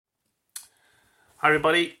Hi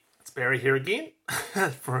everybody, it's Barry here again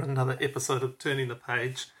for another episode of Turning the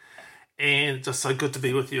Page, and just so good to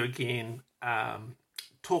be with you again,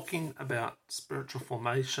 talking about spiritual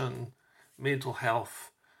formation, mental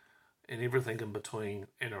health, and everything in between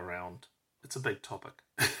and around. It's a big topic.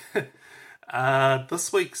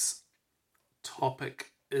 This week's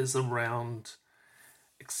topic is around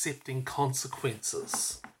accepting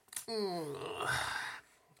consequences.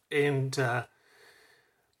 And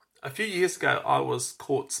a few years ago, I was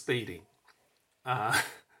caught speeding.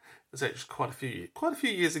 It's actually quite a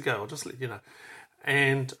few years ago. I'll just let you know.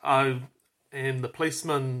 And the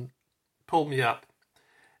policeman pulled me up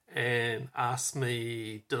and asked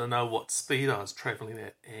me, did I know what speed I was travelling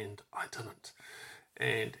at? And I didn't.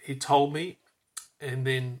 And he told me, and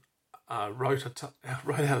then wrote out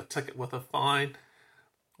a ticket with a fine,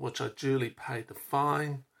 which I duly paid the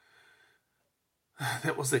fine.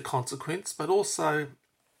 That was their consequence, but also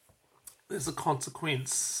there's a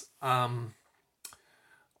consequence of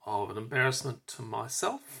an embarrassment to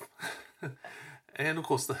myself, and of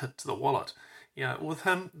course the hit to the wallet. You know, with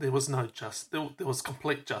him there was there was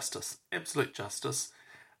complete justice, absolute justice,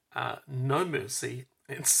 no mercy,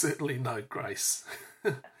 and certainly no grace.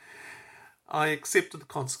 I accepted the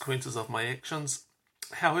consequences of my actions.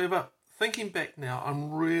 However, thinking back now,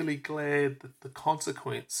 I'm really glad that the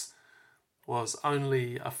consequence was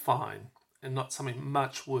only a fine and not something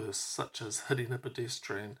much worse, such as hitting a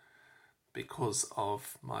pedestrian because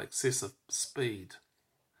of my excessive speed.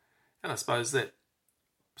 And I suppose that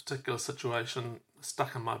particular situation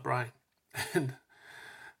stuck in my brain and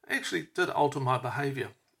actually did alter my behaviour.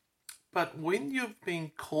 But when you've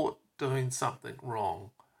been caught doing something wrong,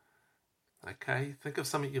 okay, think of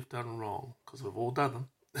something you've done wrong, because we've all done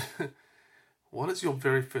them. What is your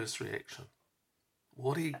very first reaction?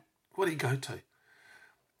 What do you go to?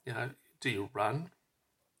 You know, do you run?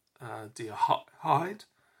 Do you hide?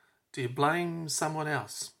 Do you blame someone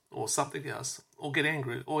else or something else, or get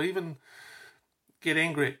angry, or even get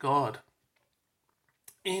angry at God?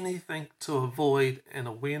 Anything to avoid an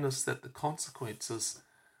awareness that the consequences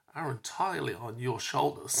are entirely on your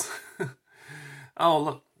shoulders. Oh,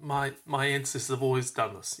 look, my ancestors have always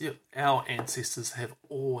done this. Yeah, our ancestors have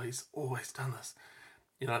always done this.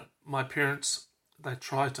 You know, my parents, they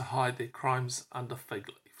tried to hide their crimes under fig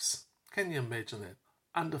leaves. Can you imagine that?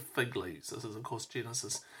 Under fig leaves. This is, of course,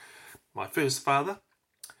 Genesis. My first father,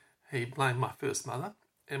 he blamed my first mother,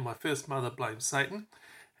 and my first mother blamed Satan,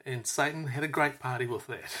 and Satan had a great party with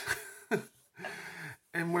that.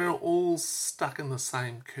 And we're all stuck in the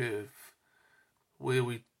same curve where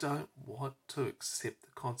we don't want to accept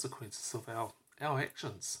the consequences of our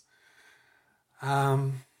actions.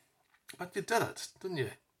 But you did it, didn't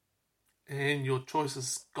you? And your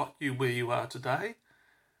choices got you where you are today.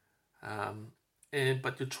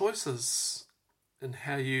 But your choices in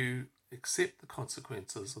how you accept the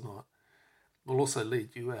consequences or not will also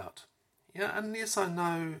lead you out. Yeah, and yes, I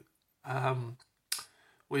know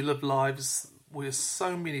we live lives where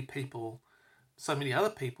so many other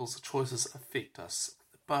people's choices affect us,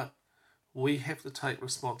 but we have to take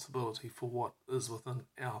responsibility for what is within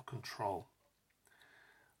our control.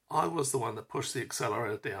 I was the one that pushed the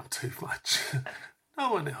accelerator down too much.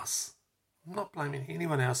 No one else. I'm not blaming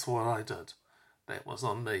anyone else for what I did. That was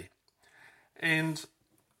on me. And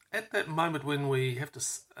at that moment when we have to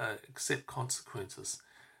accept consequences,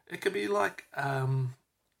 it can be like a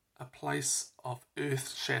place of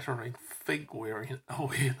earth-shattering, fig-wearing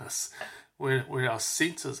awareness, where our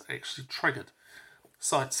senses actually triggered.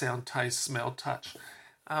 Sight, sound, taste, smell, touch.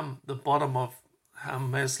 The bottom of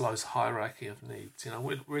Maslow's hierarchy of needs. You know,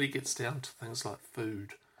 it really gets down to things like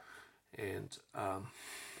food and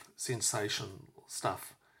sensation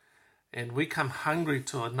stuff. And we come hungry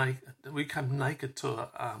we come naked to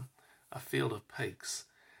a field of pigs.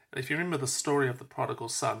 And if you remember the story of the prodigal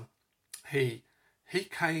son, he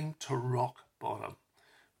came to rock bottom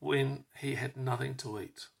when he had nothing to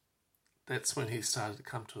eat. That's when he started to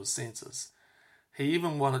come to his senses. He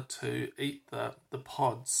even wanted to eat the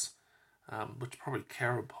pods, which are probably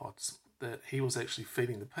carob pods, that he was actually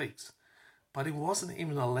feeding the pigs. But he wasn't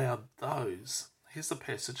even allowed those. Here's the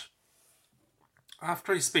passage.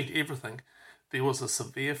 After he spent everything, there was a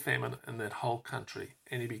severe famine in that whole country,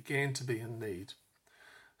 and he began to be in need.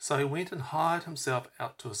 So he went and hired himself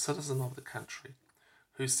out to a citizen of the country,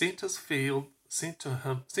 who sent him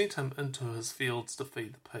into his fields to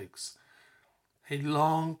feed the pigs. He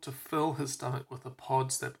longed to fill his stomach with the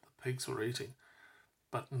pods that the pigs were eating,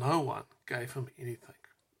 but no one gave him anything.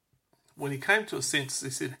 When he came to his senses, he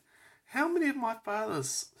said, "How many of my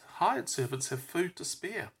father's hired servants have food to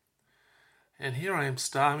spare? And here I am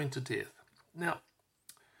starving to death." Now,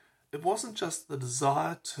 it wasn't just the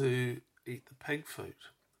desire to eat the pig food,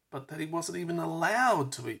 but that he wasn't even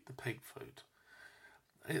allowed to eat the pig food.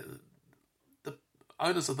 The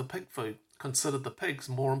owners of the pig food considered the pigs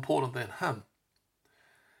more important than him.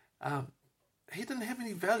 He didn't have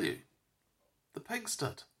any value. The pigs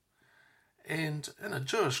did. And in a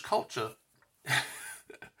Jewish culture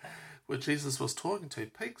where Jesus was talking to,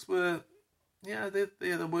 pigs were, they're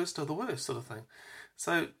the worst of the worst sort of thing.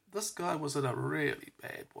 So this guy was in a really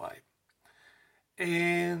bad way.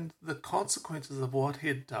 And the consequences of what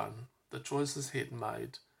he'd done, the choices he'd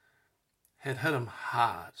made, had hit him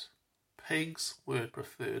hard. Pigs were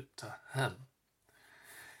preferred to him.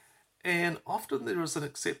 And often there is an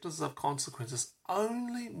acceptance of consequences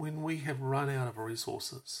only when we have run out of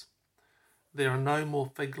resources. There are no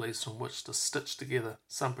more fig leaves from which to stitch together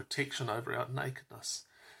some protection over our nakedness.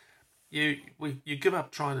 You give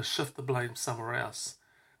up trying to shift the blame somewhere else.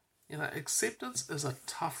 Acceptance is a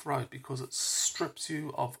tough road because it strips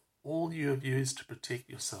you of all you have used to protect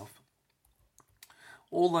yourself.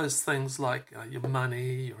 All those things like your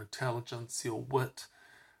money, your intelligence, your wit,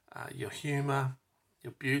 your humour,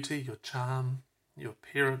 your beauty, your charm, your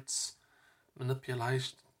appearance,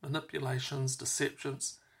 manipulations,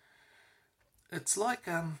 deceptions. It's like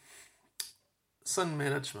sin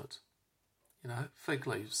management. Fig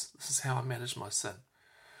leaves. This is how I manage my sin.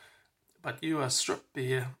 But you are stripped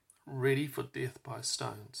bare, ready for death by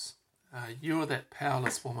stones. You are that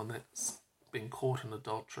powerless woman that's been caught in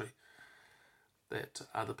adultery that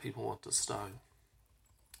other people want to stone.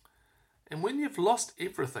 And when you've lost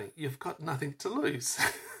everything, you've got nothing to lose.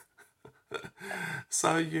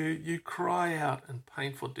 So you cry out in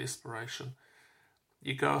painful desperation.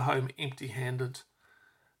 You go home empty-handed,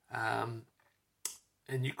 and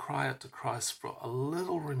you cry out to Christ for a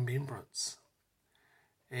little remembrance.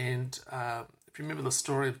 And if you remember the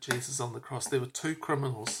story of Jesus on the cross, there were two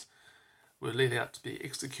criminals who were led out to be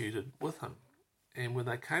executed with him. And when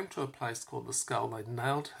they came to a place called the Skull, they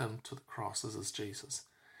nailed him to the cross as Jesus.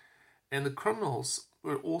 And the criminals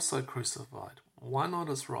were also crucified, one on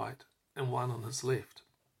his right and one on his left.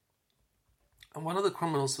 And one of the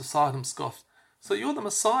criminals beside him scoffed, "So you're the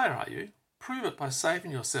Messiah, are you? Prove it by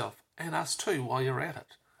saving yourself and us too while you're at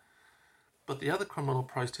it." But the other criminal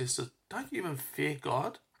protested, "Don't you even fear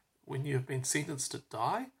God when you have been sentenced to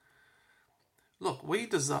die? Look, we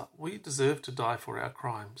deserve to die for our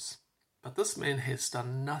crimes, but this man has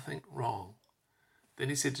done nothing wrong." Then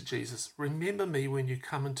he said to Jesus, "Remember me when you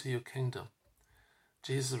come into your kingdom."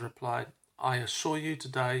 Jesus replied, "I assure you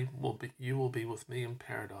today you will be with me in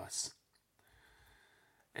paradise."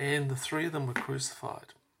 And the three of them were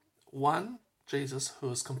crucified. One, Jesus, who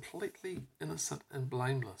was completely innocent and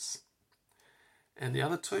blameless. And the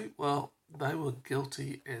other two, well, they were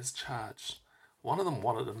guilty as charged. One of them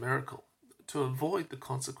wanted a miracle to avoid the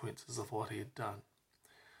consequences of what he had done.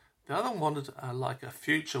 The other wanted like a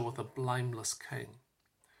future with a blameless king.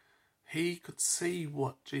 He could see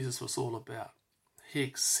what Jesus was all about. He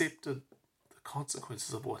accepted the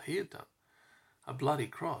consequences of what he had done, a bloody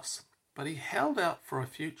cross, but he held out for a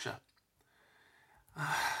future.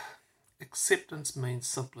 Acceptance means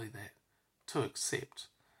simply that, to accept,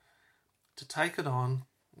 to take it on,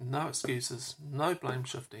 no excuses, no blame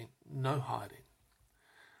shifting, no hiding.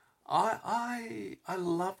 I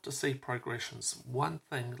love to see progressions, one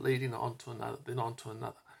thing leading on to another, then on to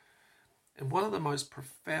another. And one of the most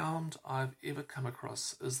profound I've ever come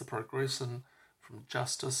across is the progression from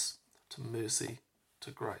justice to mercy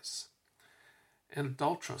to grace. An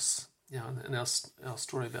adulteress, in our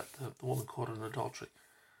story about the woman caught in adultery,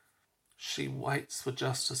 she waits for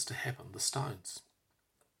justice to happen, the stones.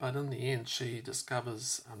 But in the end, she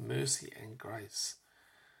discovers mercy and grace.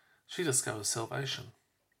 She discovers salvation.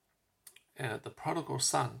 And the prodigal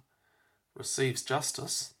son receives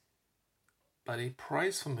justice, but he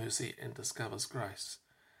prays for mercy and discovers grace.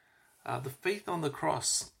 The thief on the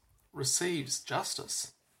cross receives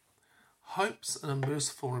justice, hopes in a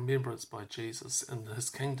merciful remembrance by Jesus in his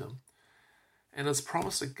kingdom, and is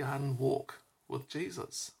promised a garden walk with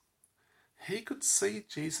Jesus. He could see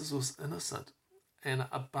Jesus was innocent, and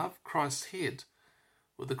above Christ's head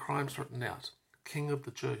were the crimes written out, King of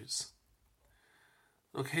the Jews.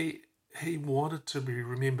 Look, he wanted to be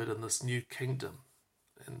remembered in this new kingdom.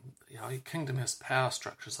 And a kingdom has power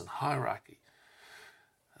structures and hierarchy.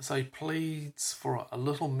 So he pleads for a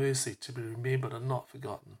little mercy to be remembered and not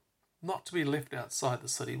forgotten, not to be left outside the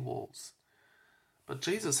city walls. But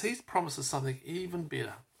Jesus, he promises something even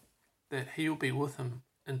better, that he will be with him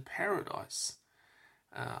in paradise,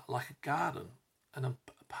 like a garden, in a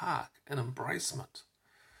park, an embracement.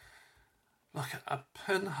 Like a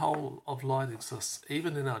pinhole of light exists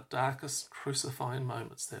even in our darkest crucifying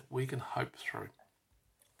moments that we can hope through.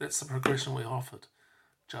 That's the progression we offered.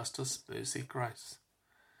 Justice, mercy, grace.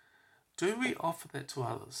 Do we offer that to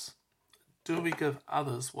others? Do we give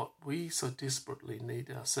others what we so desperately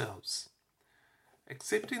need ourselves?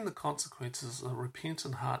 Accepting the consequences of a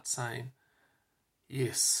repentant heart saying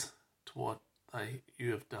yes to what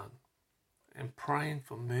you have done, and praying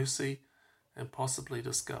for mercy and possibly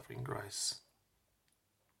discovering grace.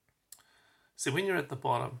 See, when you're at the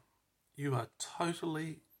bottom, you are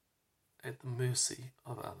totally at the mercy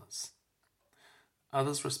of others.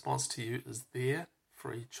 Others' response to you is their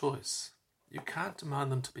free choice. You can't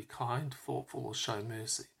demand them to be kind, thoughtful, or show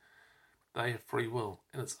mercy. They have free will,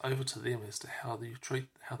 and it's over to them as to how they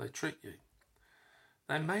treat you.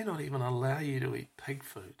 They may not even allow you to eat pig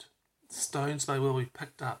food. Stones may well be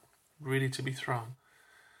picked up, ready to be thrown.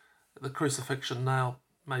 The crucifixion nail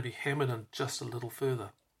may be hammered in just a little further.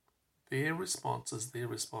 Their response is their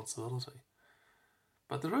responsibility.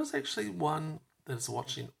 But there is actually one that is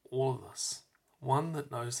watching all of this, one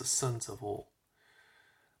that knows the sins of all.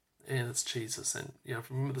 And it's Jesus. And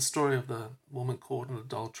remember the story of the woman caught in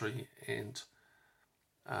adultery, and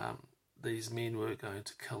these men were going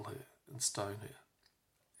to kill her and stone her.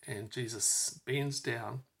 And Jesus bends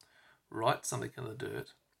down, writes something in the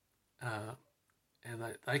dirt,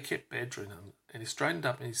 and they kept badgering him. And he straightened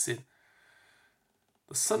up and he said,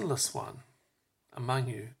 "The sinless one among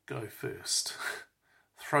you go first.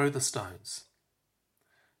 Throw the stones."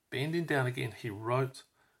 Bending down again, he wrote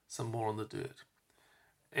some more on the dirt.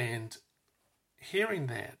 And hearing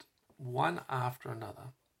that, one after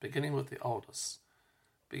another, beginning with the oldest,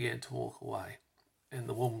 began to walk away. And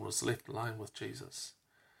the woman was left alone with Jesus.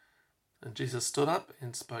 And Jesus stood up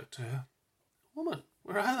and spoke to her. "Woman,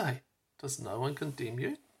 where are they? Does no one condemn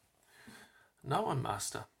you?" "No one,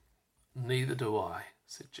 Master." "Neither do I,"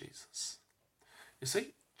 said Jesus. You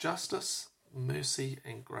see, justice, mercy,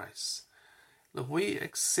 and grace. Look, we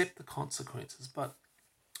accept the consequences, but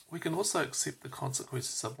we can also accept the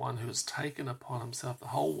consequences of one who has taken upon himself the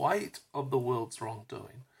whole weight of the world's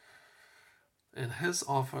wrongdoing. And his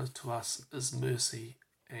offer to us is mercy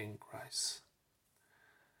and grace.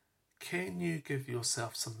 Can you give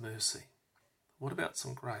yourself some mercy? What about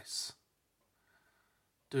some grace?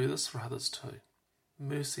 Do this for others too.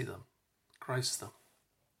 Mercy them. Grace them.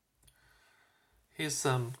 Here's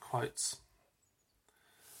some quotes.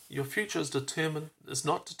 Your future is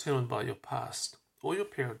not determined by your past or your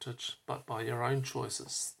parentage, but by your own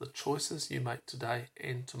choices, the choices you make today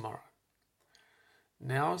and tomorrow.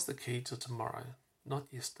 Now is the key to tomorrow,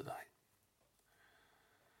 not yesterday.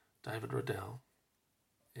 David Riddell.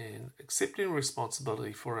 And accepting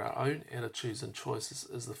responsibility for our own attitudes and choices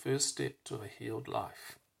is the first step to a healed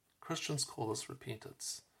life. Christians call this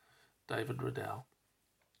repentance. David Riddell.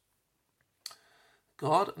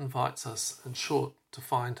 God invites us, in short, to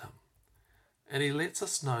find him. And he lets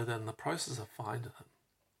us know that in the process of finding him,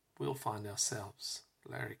 we'll find ourselves.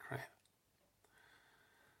 Larry Crabb.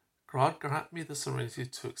 God, grant me the serenity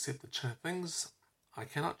to accept the things I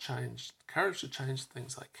cannot change, the courage to change the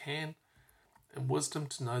things I can, and wisdom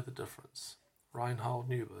to know the difference. Reinhold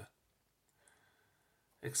Niebuhr.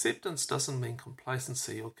 Acceptance doesn't mean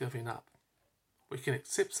complacency or giving up. We can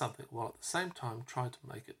accept something while at the same time trying to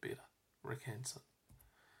make it better. Rick Hanson.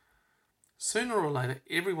 Sooner or later,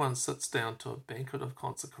 everyone sits down to a banquet of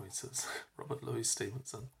consequences. Robert Louis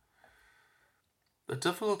Stevenson. The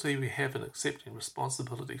difficulty we have in accepting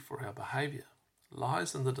responsibility for our behaviour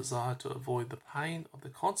lies in the desire to avoid the pain of the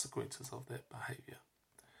consequences of that behaviour.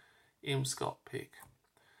 M. Scott Peck.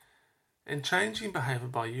 And changing behaviour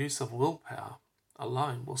by use of willpower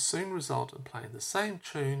alone will soon result in playing the same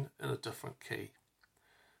tune in a different key.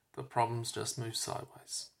 The problems just move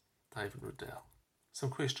sideways. David Riddell. Some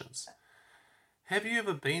questions. Have you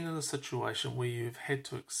ever been in a situation where you've had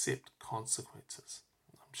to accept consequences?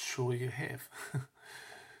 I'm sure you have.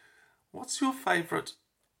 What's your favourite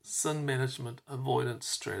sin management avoidance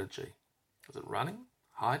strategy? Is it running,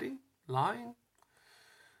 hiding, lying,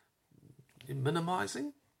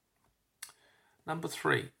 minimising? Number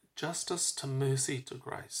 3, justice to mercy to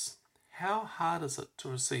grace. How hard is it to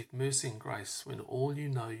receive mercy and grace when all you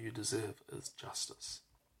know you deserve is justice?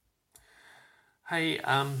 Hey,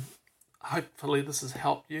 hopefully this has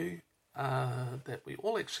helped you, that we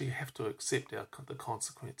all actually have to accept the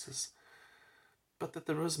consequences, but that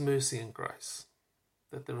there is mercy and grace,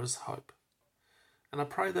 that there is hope. And I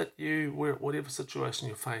pray that you, whatever situation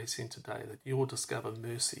you're facing today, that you will discover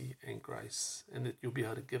mercy and grace, and that you'll be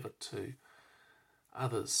able to give it to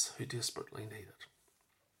others who desperately need it.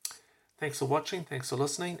 Thanks for watching, thanks for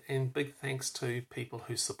listening, and big thanks to people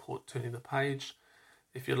who support Turning the Page.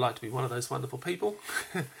 If you'd like to be one of those wonderful people,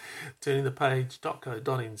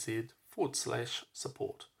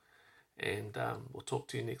 turningthepage.co.nz/support. And we'll talk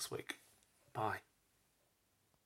to you next week. Bye.